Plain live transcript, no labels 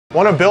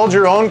Want to build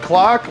your own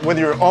clock with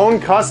your own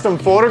custom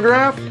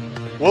photograph?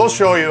 We'll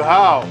show you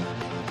how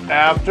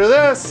after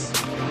this.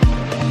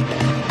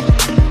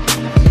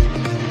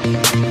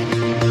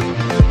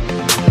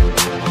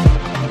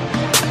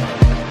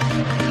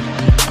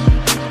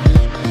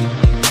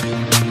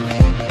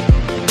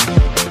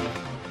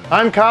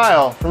 I'm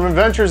Kyle from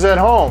Adventures at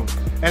Home,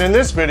 and in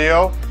this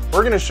video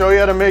we're going to show you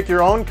how to make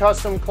your own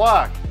custom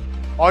clock.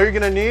 All you're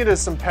going to need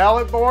is some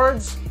pallet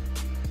boards,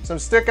 some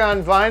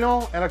stick-on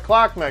vinyl, and a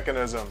clock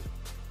mechanism.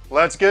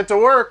 Let's get to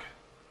work.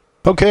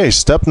 Okay,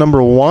 step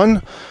number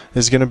one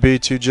is going to be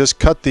to just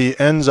cut the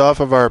ends off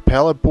of our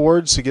pallet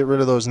boards to get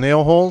rid of those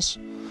nail holes.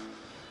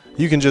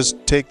 You can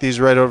just take these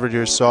right over to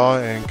your saw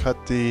and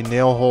cut the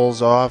nail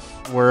holes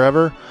off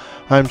wherever.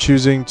 I'm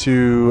choosing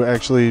to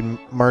actually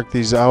mark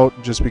these out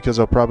just because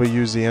I'll probably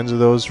use the ends of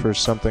those for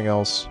something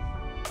else.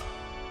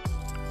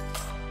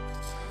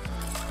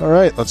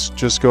 Alright, let's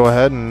just go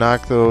ahead and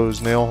knock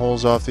those nail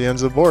holes off the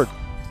ends of the board.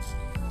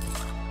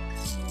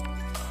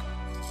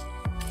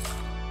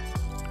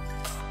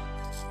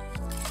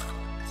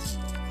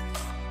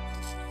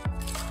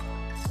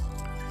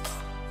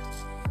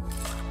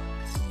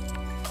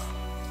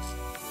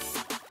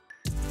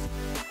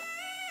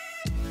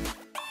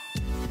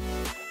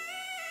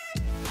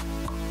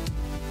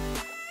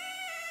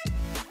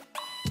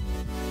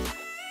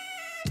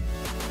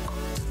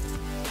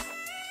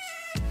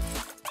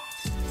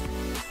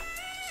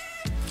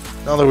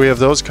 Now that we have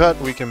those cut,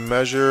 we can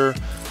measure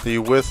the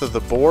width of the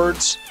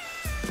boards,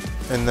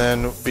 and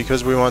then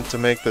because we want to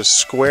make this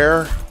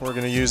square, we're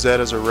going to use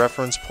that as a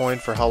reference point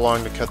for how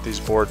long to cut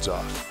these boards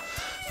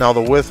off. Now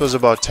the width was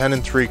about 10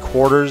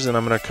 3/4, and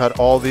I'm going to cut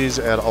all these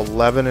at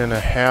 11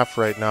 1/2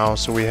 right now,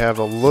 so we have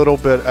a little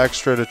bit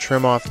extra to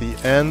trim off the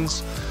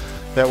ends.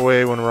 That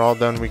way when we're all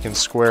done we can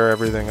square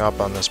everything up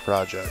on this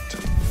project.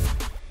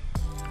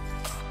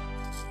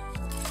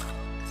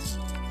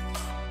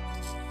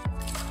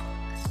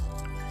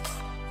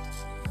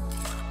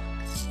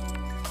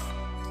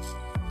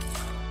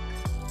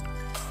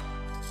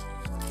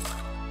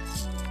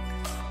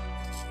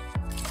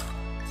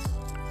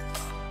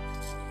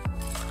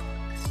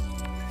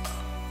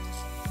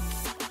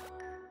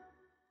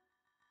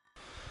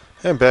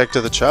 And back to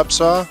the chop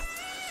saw.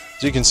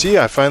 As you can see,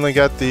 I finally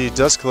got the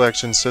dust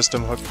collection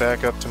system hooked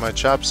back up to my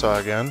chop saw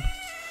again.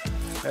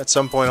 At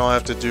some point I'll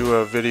have to do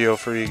a video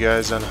for you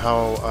guys on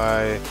how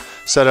I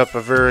set up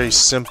a very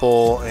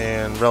simple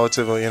and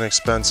relatively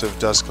inexpensive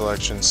dust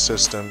collection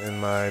system in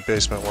my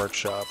basement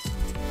workshop.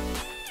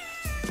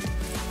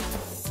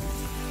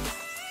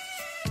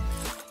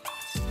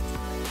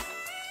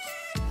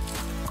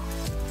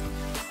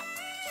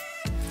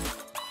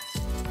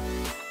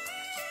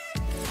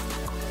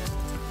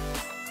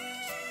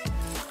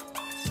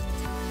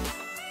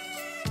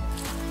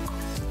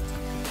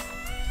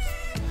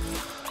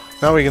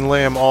 Now we can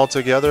lay them all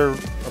together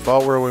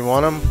about where we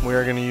want them. We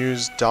are going to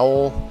use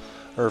dowel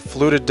or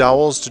fluted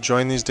dowels to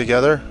join these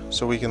together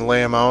so we can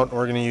lay them out.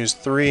 We're going to use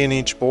 3 in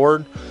each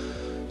board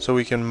so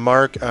we can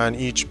mark on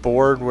each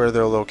board where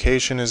their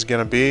location is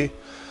going to be.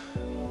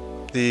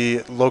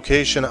 The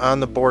location on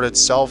the board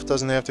itself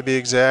doesn't have to be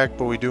exact,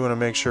 but we do want to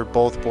make sure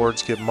both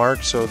boards get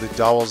marked so the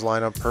dowels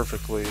line up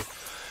perfectly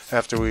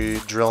after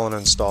we drill and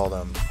install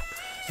them.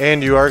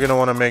 And you are going to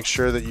want to make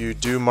sure that you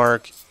do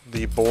mark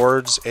the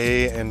boards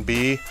A and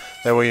B,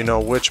 that way you know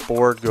which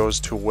board goes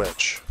to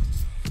which.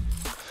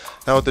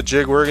 Now with the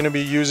jig we're going to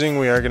be using,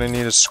 we are going to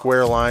need a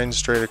square line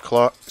straight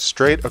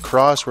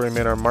across where we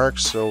made our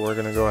marks, so we're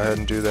going to go ahead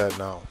and do that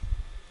now.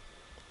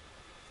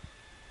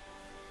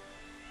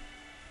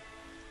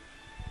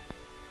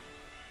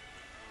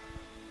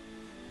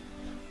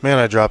 Man,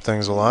 I drop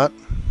things a lot.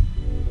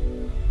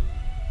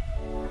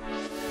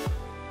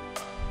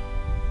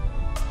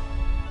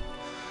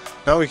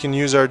 Now we can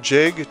use our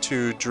jig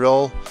to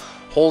drill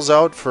holes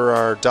out for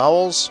our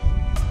dowels.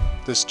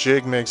 This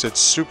jig makes it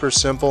super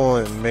simple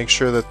and makes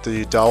sure that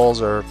the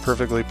dowels are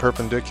perfectly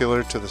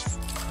perpendicular to the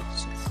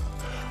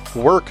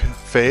work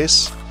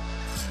face.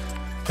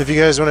 If you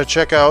guys want to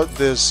check out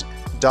this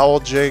dowel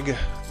jig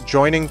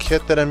joining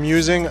kit that I'm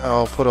using,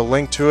 I'll put a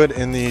link to it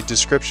in the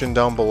description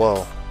down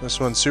below. This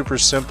one's super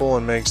simple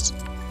and makes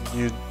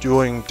you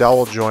doing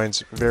dowel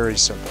joints very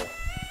simple.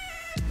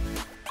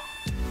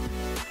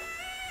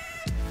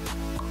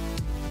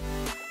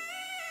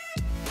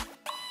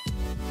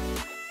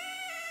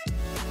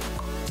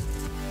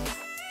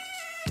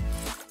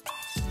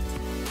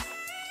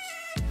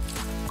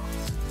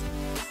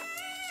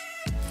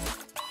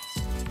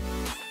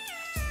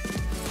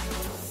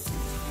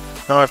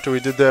 Now after we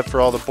did that for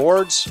all the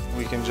boards,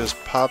 we can just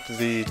pop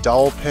the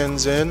dowel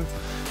pins in,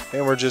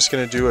 and we're just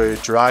going to do a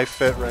dry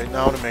fit right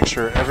now to make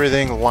sure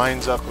everything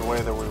lines up the way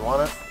that we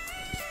want it.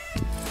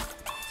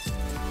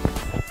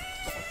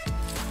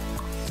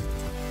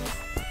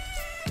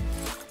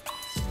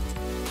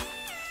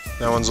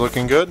 That one's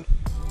looking good.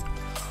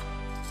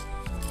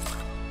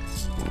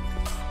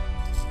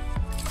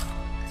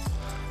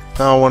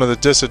 Now, one of the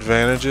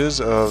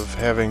disadvantages of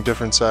having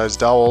different sized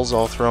dowels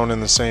all thrown in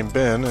the same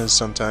bin is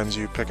sometimes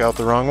you pick out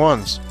the wrong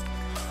ones.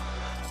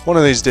 One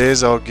of these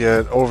days I'll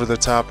get over the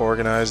top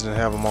organized and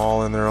have them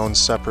all in their own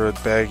separate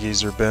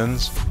baggies or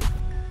bins.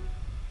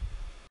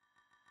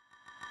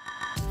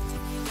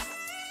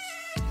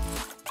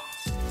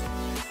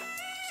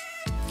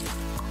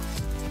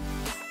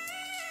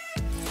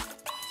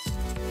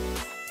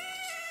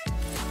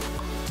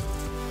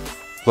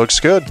 Looks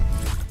good.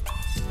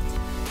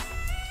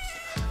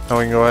 Now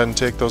we can go ahead and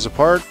take those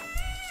apart.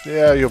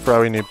 Yeah, you'll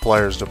probably need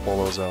pliers to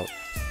pull those out.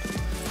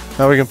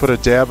 Now we can put a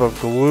dab of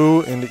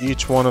glue into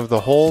each one of the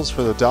holes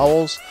for the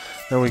dowels.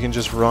 Then we can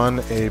just run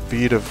a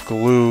bead of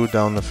glue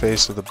down the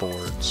face of the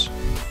boards.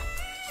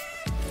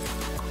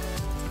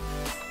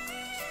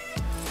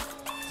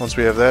 Once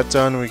we have that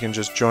done, we can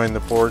just join the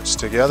boards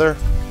together.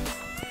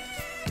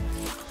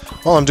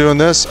 While I'm doing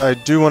this, I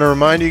do want to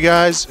remind you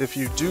guys, if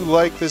you do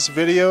like this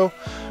video,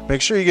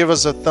 make sure you give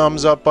us a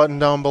thumbs up button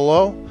down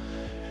below.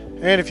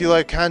 And if you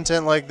like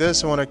content like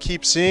this and want to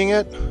keep seeing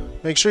it,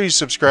 make sure you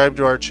subscribe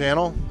to our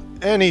channel.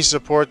 Any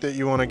support that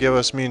you want to give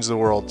us means the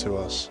world to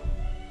us.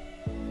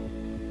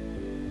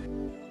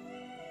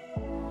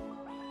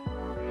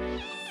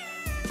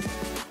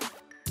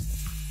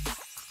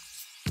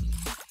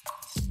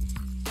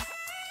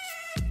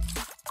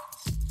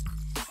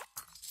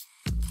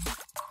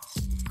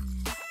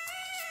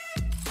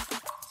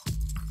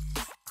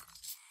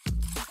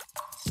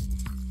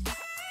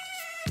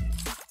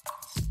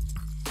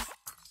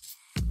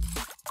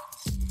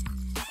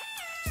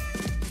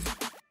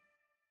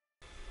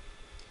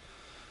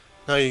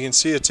 Now you can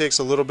see it takes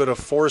a little bit of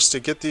force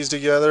to get these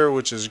together,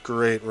 which is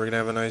great. We're going to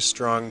have a nice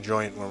strong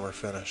joint when we're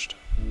finished.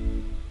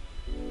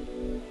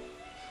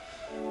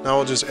 Now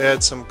we'll just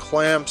add some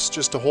clamps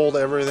just to hold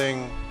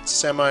everything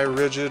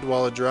semi-rigid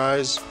while it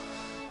dries.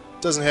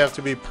 It doesn't have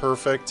to be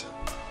perfect,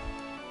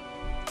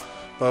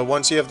 but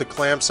once you have the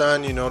clamps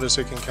on, you notice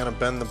it can kind of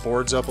bend the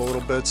boards up a little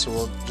bit, so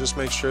we'll just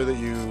make sure that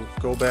you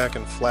go back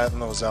and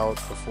flatten those out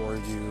before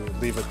you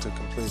leave it to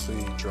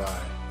completely dry.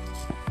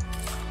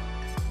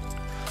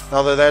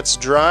 Now that that's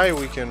dry,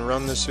 we can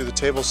run this through the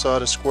table saw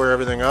to square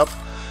everything up.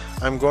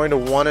 I'm going to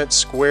want it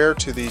square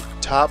to the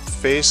top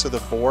face of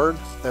the board.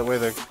 That way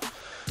the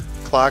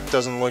clock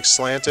doesn't look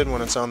slanted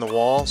when it's on the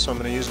wall. So I'm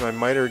going to use my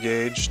miter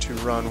gauge to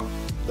run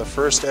the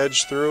first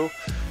edge through,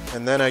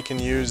 and then I can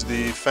use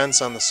the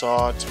fence on the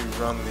saw to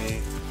run the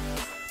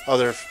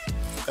other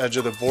edge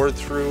of the board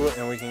through,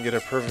 and we can get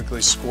it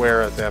perfectly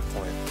square at that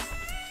point.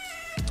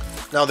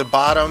 Now the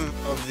bottom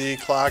of the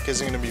clock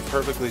isn't going to be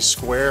perfectly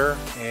square,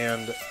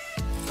 and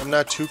I'm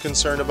not too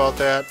concerned about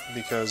that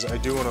because I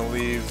do want to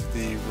leave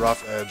the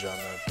rough edge on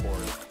that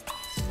board.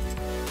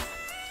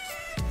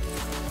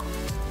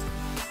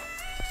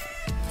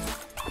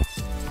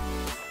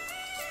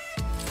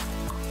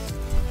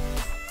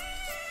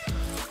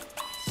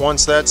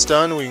 Once that's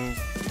done, we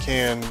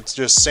can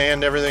just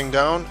sand everything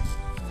down.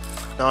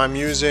 Now I'm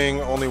using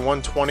only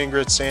 120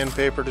 grit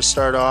sandpaper to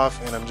start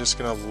off, and I'm just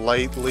going to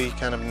lightly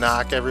kind of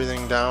knock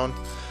everything down.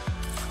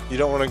 You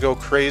don't want to go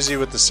crazy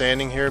with the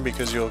sanding here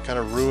because you'll kind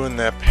of ruin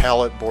that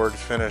pallet board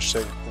finish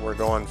that we're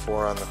going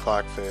for on the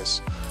clock face.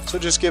 So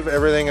just give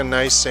everything a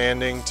nice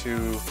sanding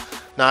to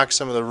knock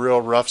some of the real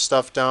rough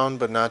stuff down,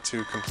 but not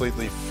to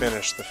completely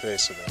finish the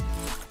face of it.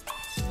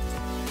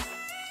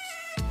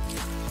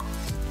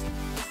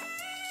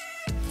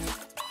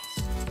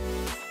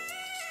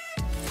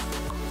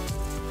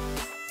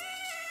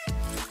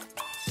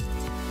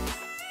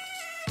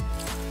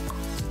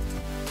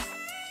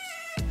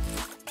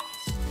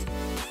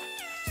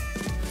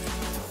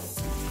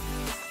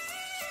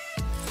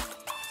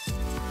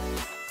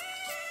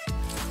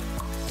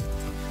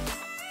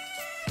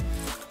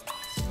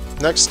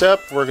 Next step,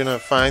 we're going to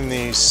find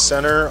the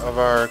center of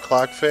our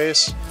clock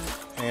face,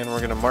 and we're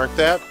going to mark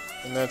that,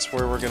 and that's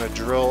where we're going to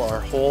drill our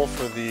hole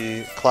for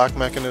the clock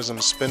mechanism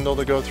spindle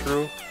to go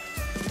through.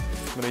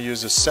 I'm going to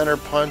use a center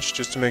punch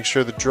just to make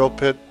sure the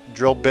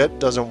drill bit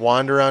doesn't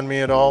wander on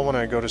me at all when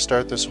I go to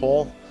start this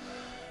hole.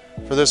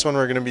 For this one,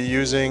 we're going to be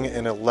using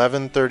an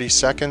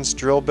 11/32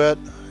 drill bit,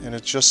 and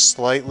it's just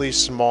slightly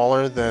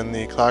smaller than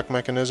the clock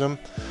mechanism,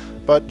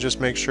 but just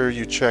make sure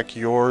you check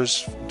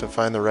yours to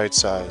find the right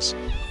size.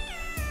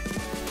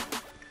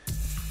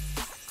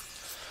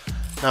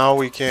 Now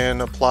we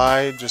can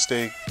apply just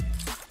a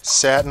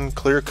satin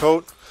clear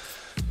coat.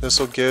 This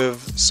will give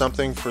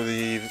something for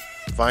the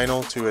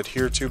vinyl to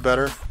adhere to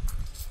better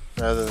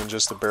rather than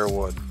just the bare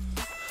wood.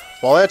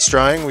 While that's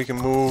drying, we can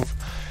move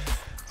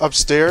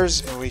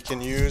upstairs and we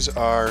can use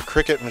our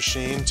Cricut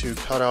machine to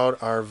cut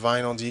out our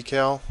vinyl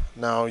decal.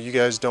 Now you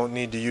guys don't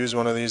need to use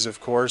one of these,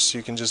 of course.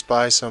 You can just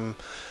buy some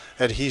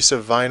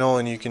adhesive vinyl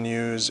and you can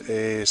use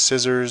a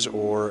scissors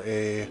or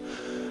a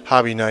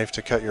hobby knife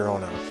to cut your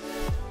own out.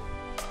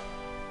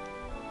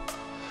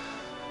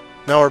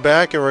 Now we're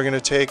back and we're going to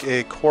take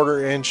a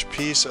 1/4 inch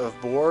piece of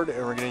board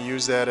and we're going to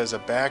use that as a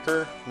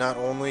backer, not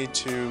only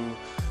to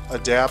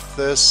adapt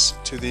this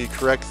to the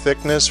correct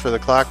thickness for the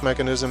clock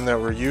mechanism that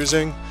we're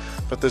using,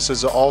 but this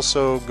is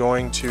also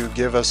going to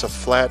give us a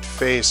flat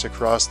face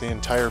across the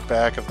entire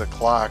back of the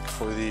clock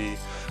for the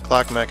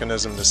clock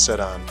mechanism to sit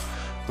on.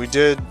 We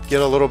did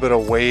get a little bit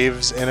of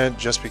waves in it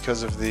just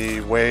because of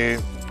the way,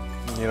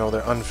 you know,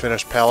 they're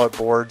unfinished pallet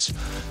boards.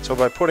 So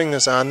by putting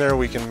this on there,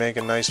 we can make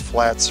a nice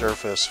flat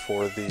surface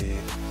for the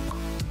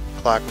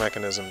clock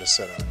mechanism to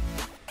sit on.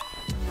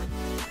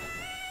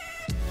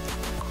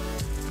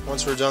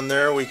 Once we're done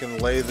there, we can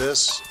lay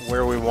this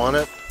where we want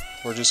it.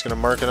 We're just going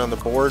to mark it on the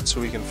board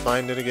so we can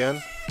find it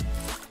again.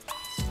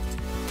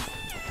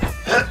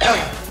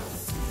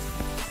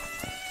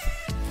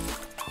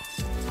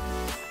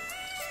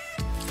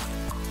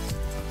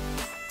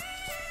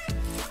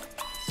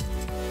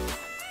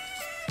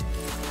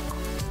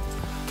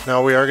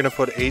 Now we are going to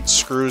put 8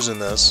 screws in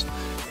this,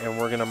 and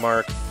we're going to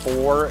mark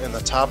 4 in the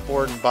top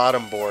board and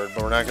bottom board,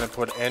 but we're not going to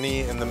put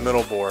any in the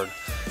middle board.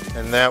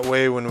 And that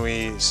way when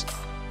we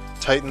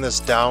tighten this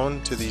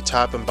down to the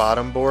top and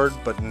bottom board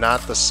but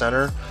not the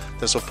center,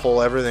 this will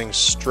pull everything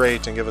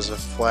straight and give us a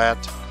flat,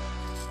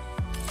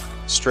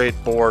 straight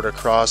board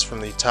across from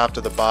the top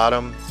to the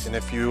bottom. And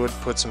if you would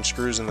put some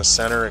screws in the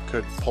center, it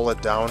could pull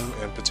it down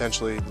and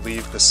potentially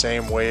leave the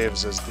same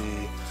waves as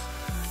the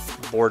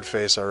board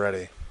face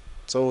already.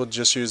 So we'll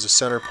just use the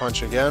center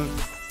punch again.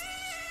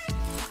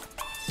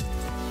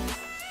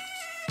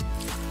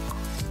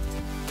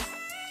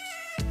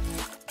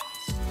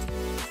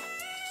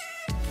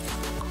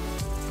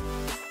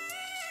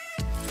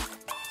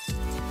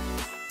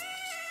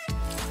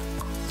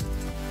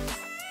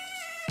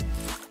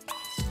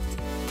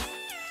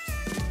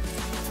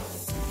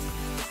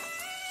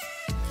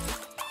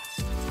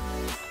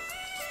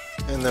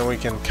 And then we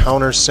can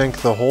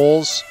countersink the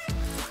holes.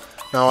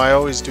 Now I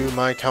always do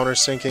my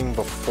countersinking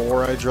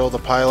before I drill the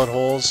pilot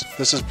holes.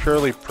 This is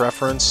purely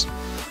preference,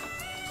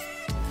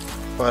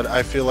 but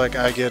I feel like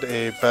I get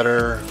a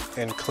better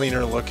and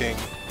cleaner looking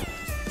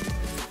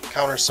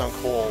countersunk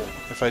hole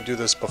if I do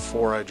this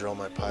before I drill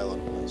my pilot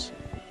holes.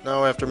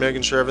 Now after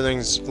making sure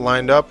everything's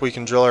lined up, we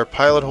can drill our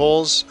pilot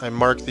holes. I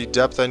mark the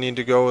depth I need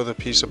to go with a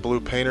piece of blue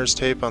painter's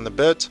tape on the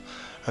bit.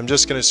 I'm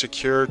just going to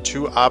secure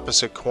 2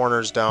 opposite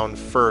corners down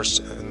first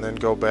and then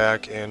go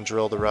back and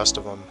drill the rest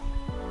of them.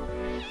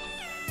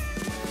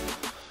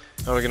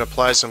 Now we can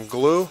apply some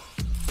glue.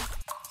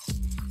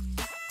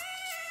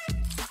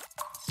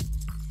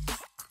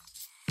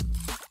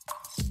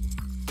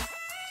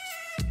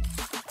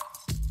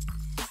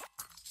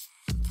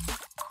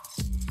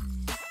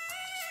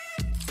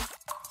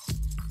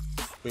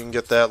 We can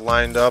get that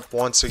lined up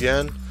once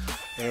again,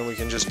 and we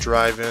can just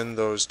drive in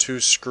those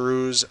 2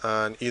 screws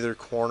on either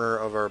corner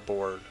of our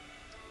board.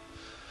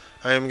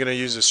 I am going to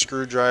use a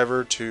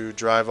screwdriver to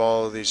drive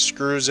all of these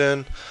screws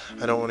in.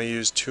 I don't want to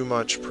use too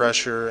much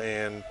pressure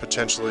and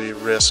potentially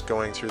risk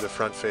going through the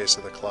front face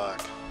of the clock.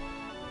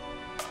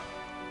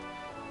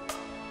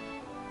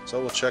 So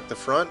we'll check the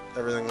front.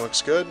 Everything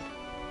looks good.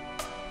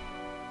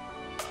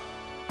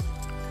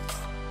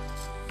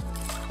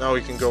 Now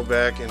we can go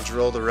back and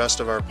drill the rest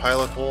of our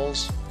pilot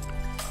holes,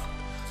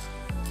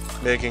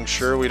 making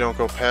sure we don't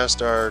go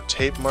past our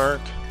tape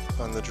mark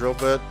on the drill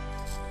bit.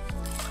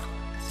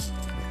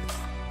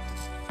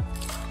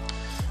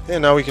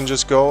 And now we can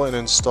just go and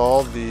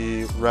install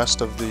the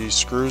rest of the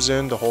screws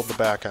in to hold the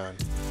back on.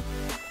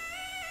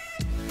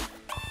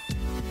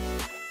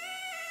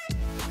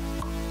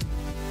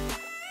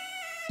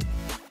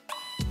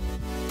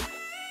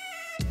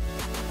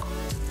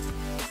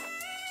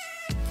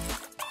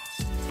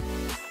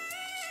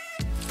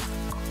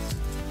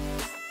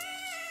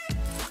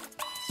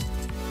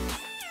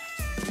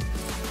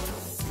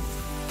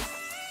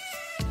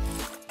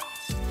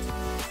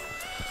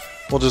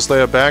 We'll just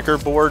lay a backer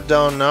board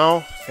down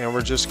now, and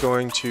we're just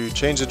going to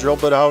change the drill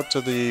bit out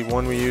to the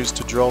one we used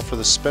to drill for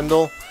the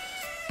spindle,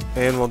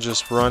 and we'll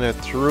just run it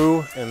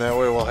through, and that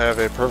way we'll have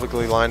a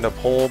perfectly lined up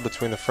hole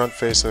between the front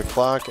face of the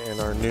clock and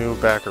our new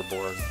backer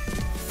board.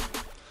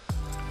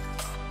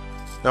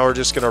 Now we're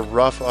just going to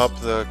rough up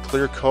the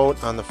clear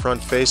coat on the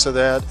front face of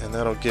that, and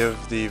that'll give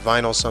the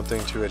vinyl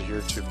something to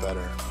adhere to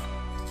better.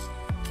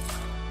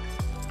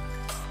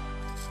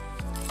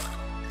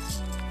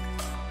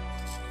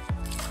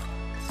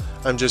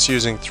 I'm just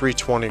using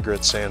 320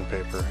 grit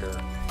sandpaper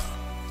here.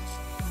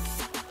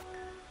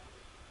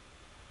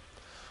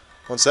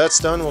 Once that's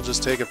done, we'll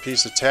just take a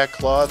piece of tack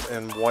cloth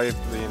and wipe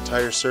the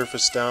entire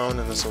surface down,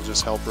 and this will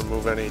just help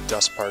remove any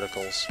dust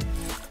particles.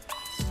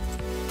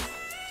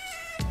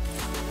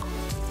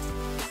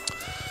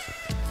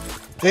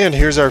 And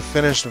here's our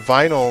finished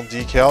vinyl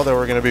decal that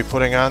we're going to be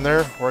putting on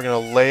there. We're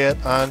going to lay it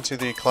onto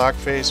the clock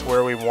face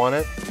where we want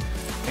it.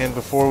 And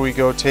before we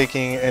go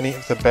taking any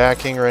of the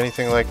backing or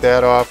anything like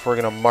that off, we're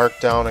going to mark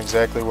down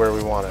exactly where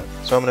we want it.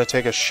 So I'm going to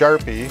take a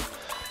Sharpie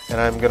and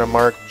I'm going to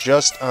mark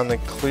just on the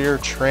clear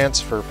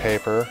transfer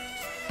paper.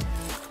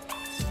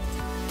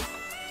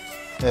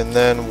 And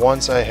then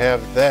once I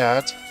have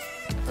that,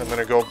 I'm going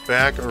to go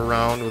back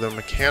around with a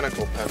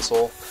mechanical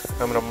pencil.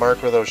 I'm going to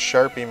mark where those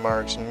Sharpie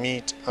marks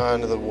meet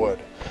onto the wood.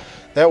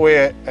 That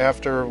way,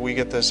 after we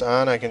get this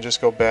on, I can just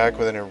go back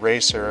with an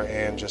eraser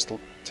and just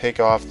take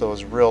off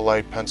those real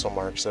light pencil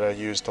marks that I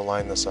used to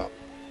line this up.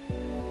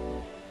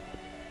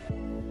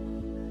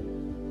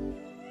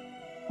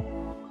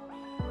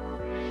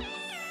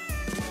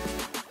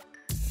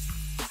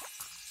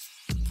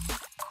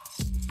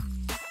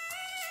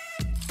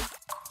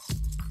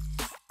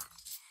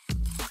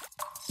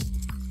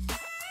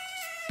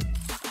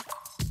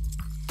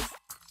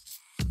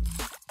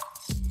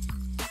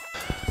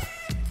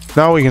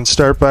 Now we can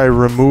start by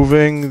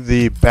removing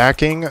the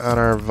backing on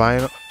our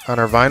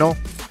vinyl.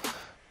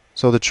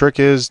 So the trick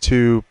is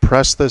to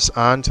press this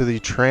onto the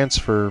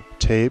transfer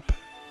tape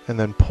and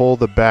then pull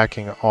the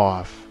backing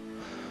off.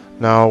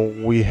 Now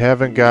we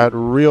haven't got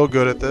real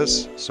good at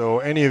this, so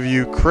any of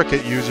you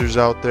Cricut users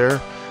out there,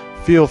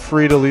 feel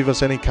free to leave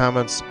us any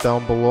comments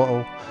down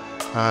below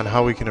on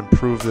how we can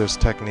improve this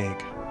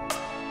technique.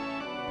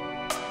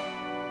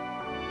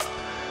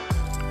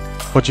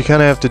 What you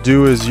kind of have to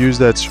do is use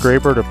that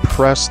scraper to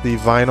press the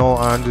vinyl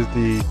onto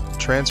the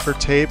transfer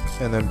tape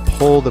and then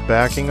pull the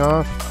backing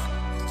off.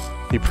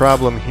 The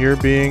problem here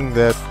being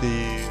that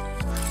the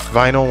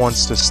vinyl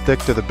wants to stick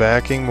to the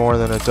backing more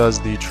than it does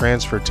the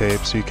transfer tape,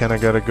 so you kind of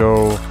got to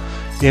go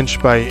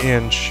inch by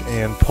inch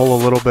and pull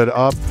a little bit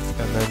up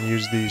and then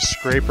use the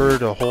scraper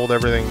to hold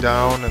everything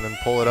down and then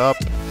pull it up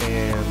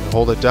and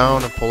hold it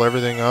down and pull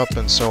everything up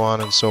and so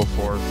on and so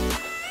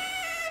forth.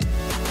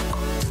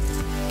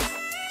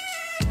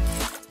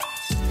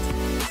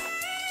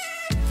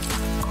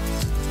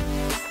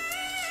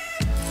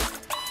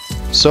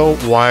 So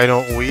why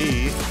don't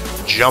we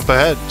jump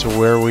ahead to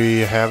where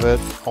we have it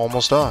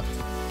almost off.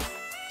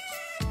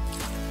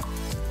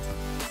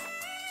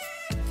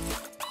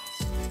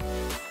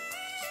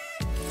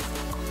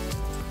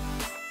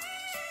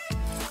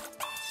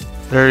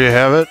 There you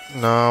have it.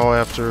 Now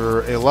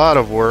after a lot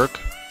of work,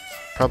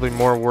 probably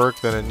more work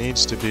than it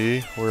needs to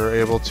be, we're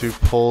able to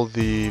pull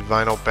the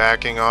vinyl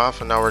backing off,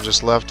 and now we're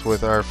just left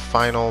with our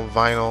final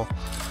vinyl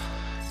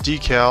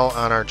decal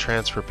on our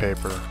transfer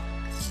paper.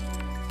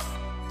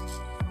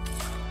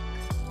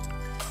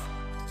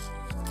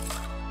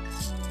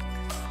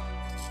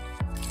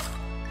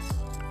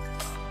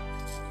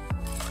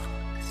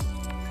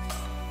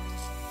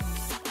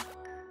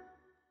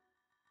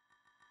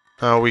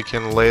 Now we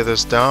can lay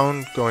this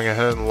down, going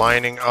ahead and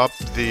lining up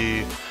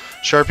the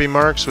Sharpie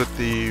marks with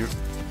the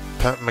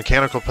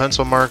mechanical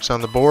pencil marks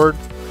on the board.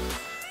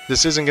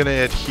 This isn't going to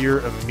adhere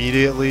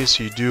immediately,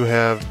 so you do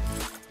have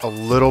a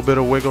little bit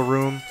of wiggle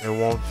room. It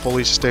won't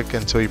fully stick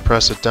until you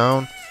press it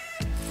down.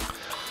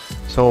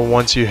 So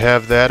once you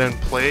have that in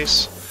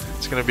place,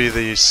 it's going to be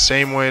the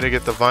same way to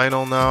get the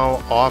vinyl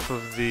now off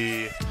of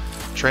the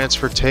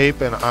transfer tape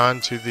and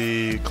onto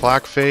the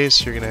clock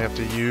face. You're going to have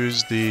to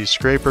use the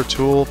scraper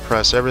tool,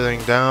 press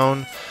everything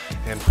down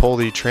and pull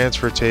the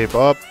transfer tape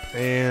up,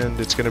 and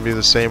it's going to be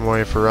the same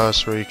way for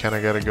us, where you kind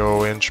of got to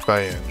go inch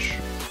by inch.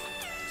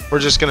 We're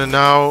just going to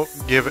now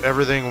give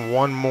everything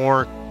one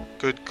more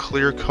good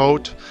clear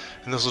coat,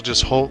 and this will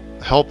just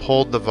help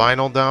hold the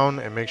vinyl down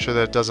and make sure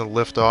that it doesn't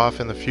lift off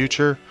in the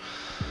future.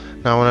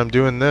 Now when I'm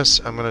doing this,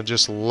 I'm going to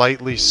just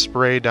lightly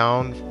spray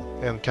down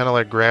and kind of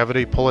like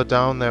gravity pull it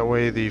down. That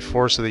way the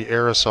force of the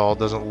aerosol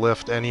doesn't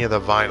lift any of the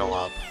vinyl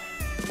up.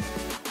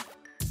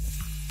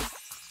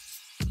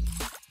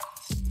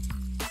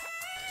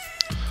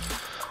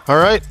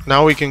 Alright,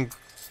 now we can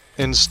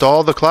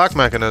install the clock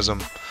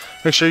mechanism.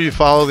 Make sure you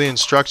follow the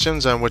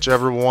instructions on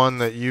whichever one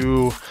that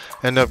you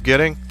end up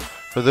getting.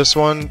 For this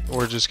one,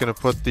 we're just going to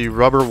put the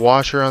rubber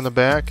washer on the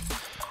back,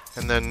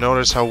 and then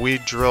notice how we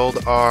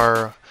drilled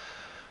our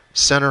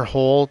center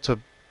hole to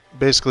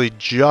basically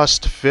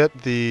just fit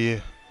the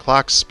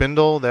clock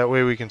spindle. That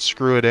way we can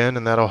screw it in,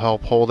 and that'll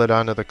help hold it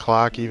onto the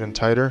clock even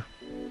tighter.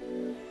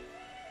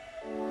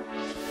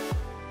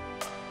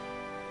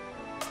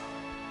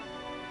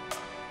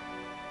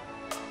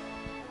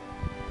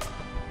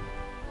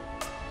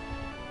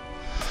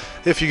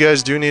 If you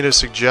guys do need a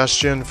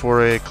suggestion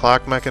for a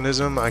clock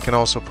mechanism, I can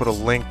also put a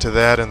link to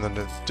that in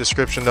the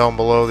description down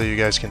below that you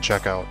guys can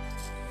check out.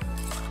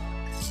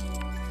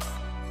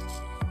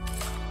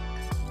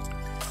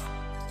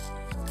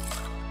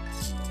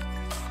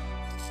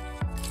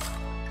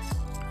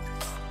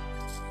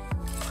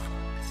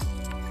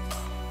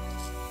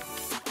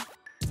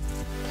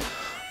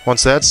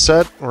 Once that's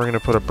set, we're going to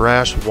put a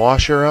brass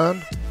washer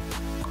on.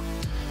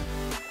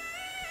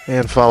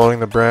 And following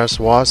the brass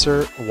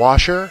washer,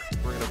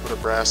 we're going to put a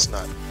brass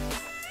nut.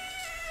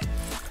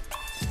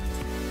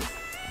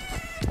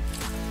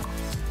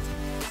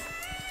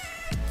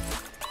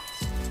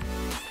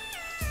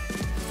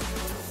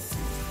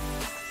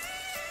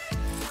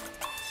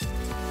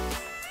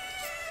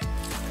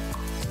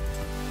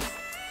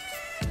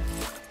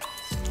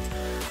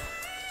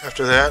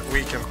 After that,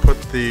 we can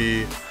put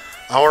the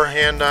hour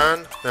hand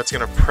on. That's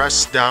going to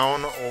press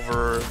down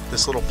over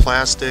this little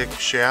plastic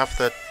shaft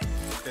that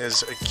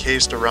is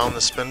encased around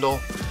the spindle.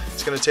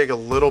 It's going to take a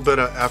little bit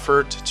of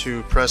effort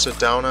to press it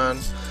down on,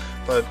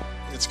 but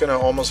it's going to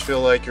almost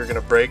feel like you're going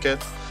to break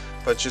it.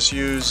 But just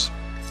use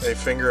a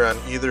finger on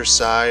either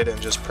side and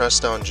just press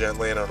down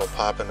gently, and it'll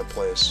pop into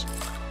place.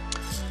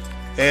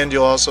 And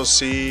you'll also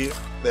see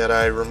that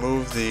I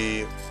removed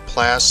the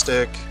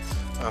plastic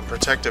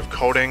protective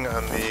coating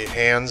on the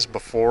hands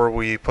before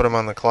we put them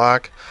on the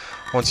clock.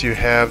 Once you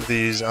have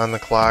these on the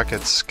clock,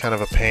 it's kind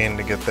of a pain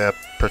to get that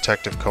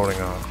protective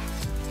coating off.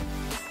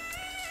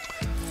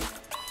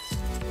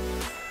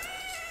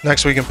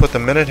 Next, we can put the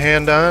minute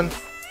hand on.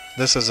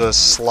 This is a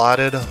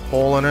slotted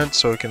hole in it,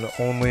 so it can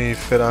only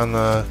fit on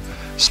the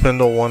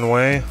spindle one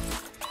way.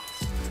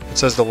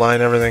 says to line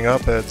everything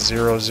up at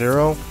 0,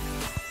 0.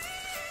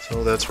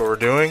 So that's what we're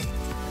doing.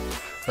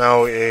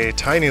 Now a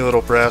tiny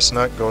little brass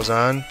nut goes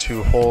on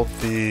to hold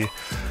the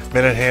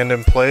minute hand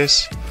in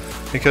place.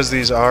 Because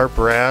these are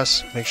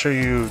brass, make sure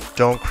you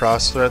don't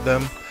cross thread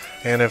them,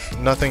 and if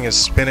nothing is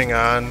spinning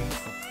on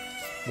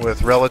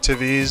with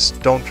relative ease,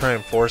 don't try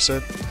and force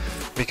it.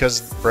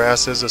 Because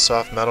brass is a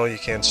soft metal, you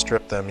can't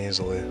strip them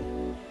easily.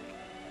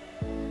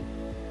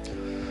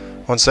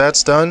 Once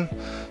that's done,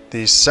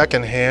 the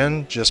second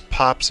hand just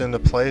pops into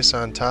place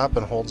on top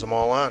and holds them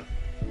all on.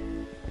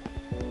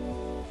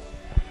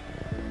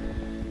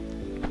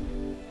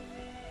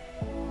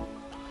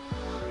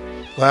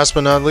 Last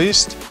but not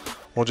least,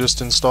 we'll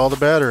just install the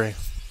battery.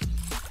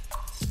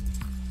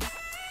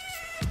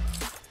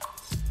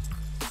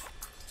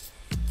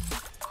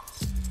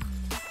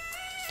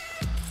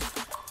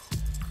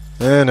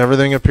 And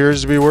everything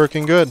appears to be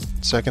working good.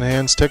 Second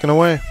hand's ticking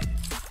away.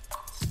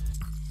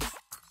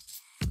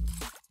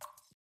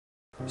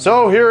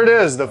 So here it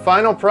is, the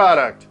final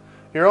product.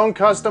 Your own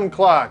custom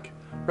clock.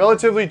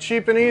 Relatively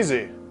cheap and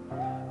easy.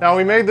 Now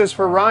we made this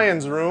for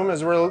Ryan's room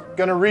as we're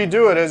going to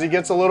redo it as he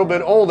gets a little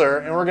bit older,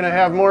 and we're going to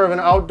have more of an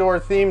outdoor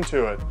theme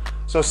to it.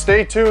 So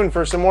stay tuned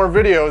for some more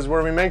videos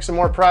where we make some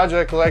more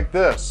projects like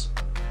this.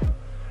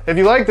 If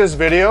you like this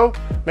video,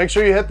 make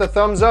sure you hit the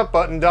thumbs up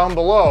button down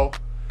below.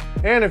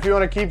 And if you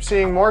want to keep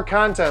seeing more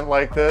content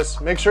like this,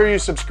 make sure you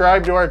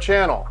subscribe to our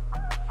channel.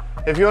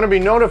 If you want to be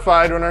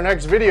notified when our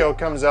next video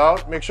comes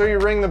out, make sure you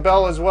ring the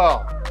bell as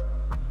well.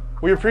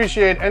 We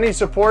appreciate any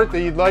support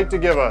that you'd like to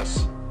give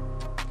us.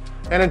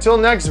 And until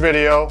next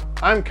video,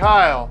 I'm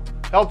Kyle,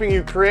 helping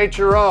you create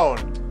your own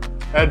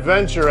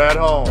adventure at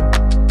home.